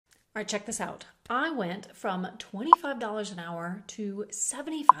All right, check this out. I went from $25 an hour to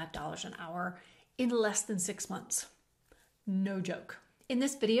 $75 an hour in less than 6 months. No joke. In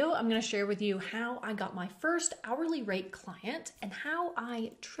this video, I'm going to share with you how I got my first hourly rate client and how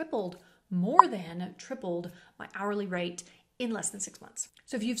I more than tripled my hourly rate in less than 6 months.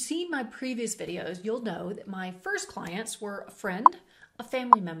 So if you've seen my previous videos, you'll know that my first clients were a friend, a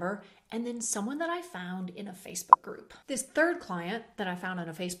family member, and then someone that I found in a Facebook group. This third client that I found in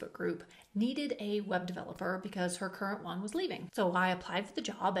a Facebook group needed a web developer because her current one was leaving. So I applied for the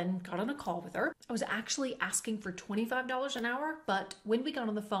job and got on a call with her. I was actually asking for $25 an hour, but when we got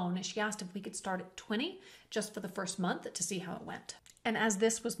on the phone, she asked if we could start at $20 just for the first month to see how it went. And as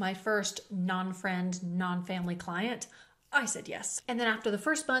this was my first non-friend, non-family client, I said yes. And then after the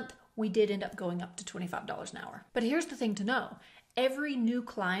first month, we did end up going up to $25 an hour. But here's the thing to know. Every new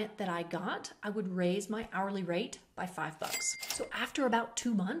client that I got, I would raise my hourly rate by $5. So after about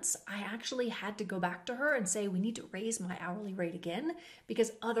 2 months, I actually had to go back to her and say, we need to raise my hourly rate again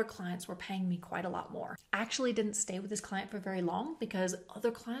because other clients were paying me quite a lot more. I actually didn't stay with this client for very long because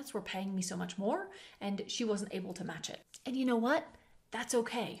other clients were paying me so much more and she wasn't able to match it. And you know what? That's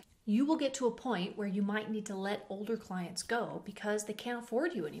okay. You will get to a point where you might need to let older clients go because they can't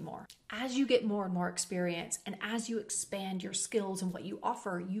afford you anymore. As you get more and more experience and as you expand your skills and what you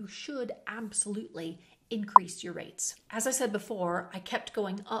offer, you should absolutely increase your rates. As I said before, I kept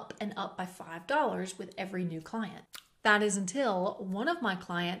going up and up by $5 with every new client. That is until one of my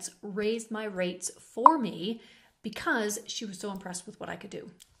clients raised my rates for me because she was so impressed with what I could do.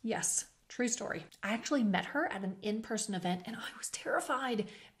 Yes. True story. I actually met her at an in-person event and I was terrified.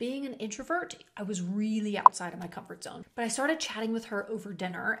 Being an introvert, I was really outside of my comfort zone. But I started chatting with her over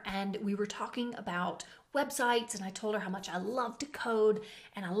dinner and we were talking about websites and I told her how much I love to code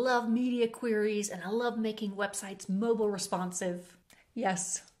and I love media queries and I love making websites mobile responsive.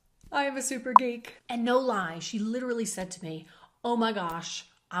 Yes, I am a super geek. And no lie, she literally said to me, "Oh my gosh,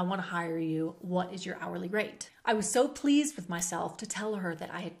 I want to hire you. What is your hourly rate?" I was so pleased with myself to tell her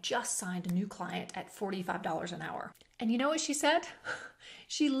that I had just signed a new client at $45 an hour. And you know what she said?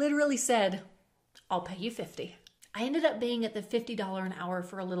 She literally said, "I'll pay you $50." I ended up being at the $50 an hour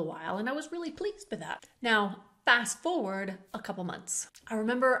for a little while, and I was really pleased with that. Now, fast forward a couple months. I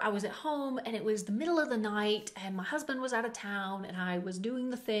remember I was at home and it was the middle of the night and my husband was out of town and I was doing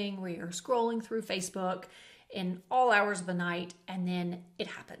the thing where you're scrolling through Facebook in all hours of the night, and then it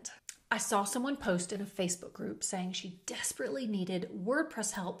happened. I saw someone post in a Facebook group saying she desperately needed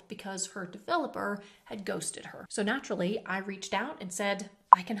WordPress help because her developer had ghosted her. So naturally, I reached out and said,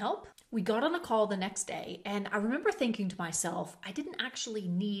 I can help. We got on a call the next day, and I remember thinking to myself, I didn't actually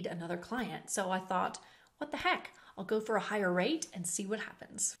need another client, so I thought, what the heck? I'll go for a higher rate and see what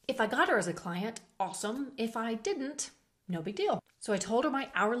happens. If I got her as a client, awesome. If I didn't, no big deal. So I told her my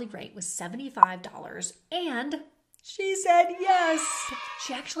hourly rate was $75 and she said yes.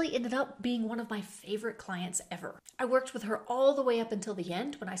 She actually ended up being one of my favorite clients ever. I worked with her all the way up until the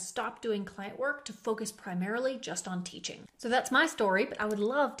end when I stopped doing client work to focus primarily just on teaching. So that's my story, but I would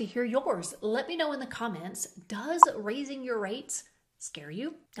love to hear yours. Let me know in the comments, does raising your rates scare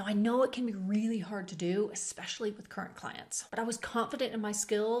you? Now, I know it can be really hard to do, especially with current clients, but I was confident in my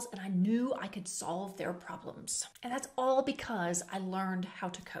skills and I knew I could solve their problems. And that's all because I learned how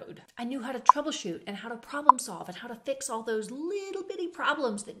to code. I knew how to troubleshoot and how to problem solve and how to fix all those little bitty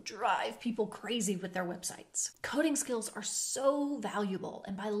problems that drive people crazy with their websites. Coding skills are so valuable,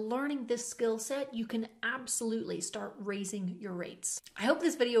 and by learning this skill set, you can absolutely start raising your rates. I hope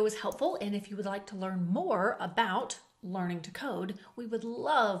this video was helpful, and if you would like to learn more about learning to code, we would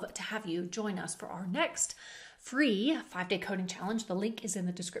love to have you join us for our next free 5-day coding challenge. The link is in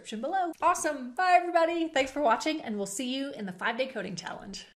the description below. Awesome. Bye, everybody. Thanks for watching, and we'll see you in the 5-day coding challenge.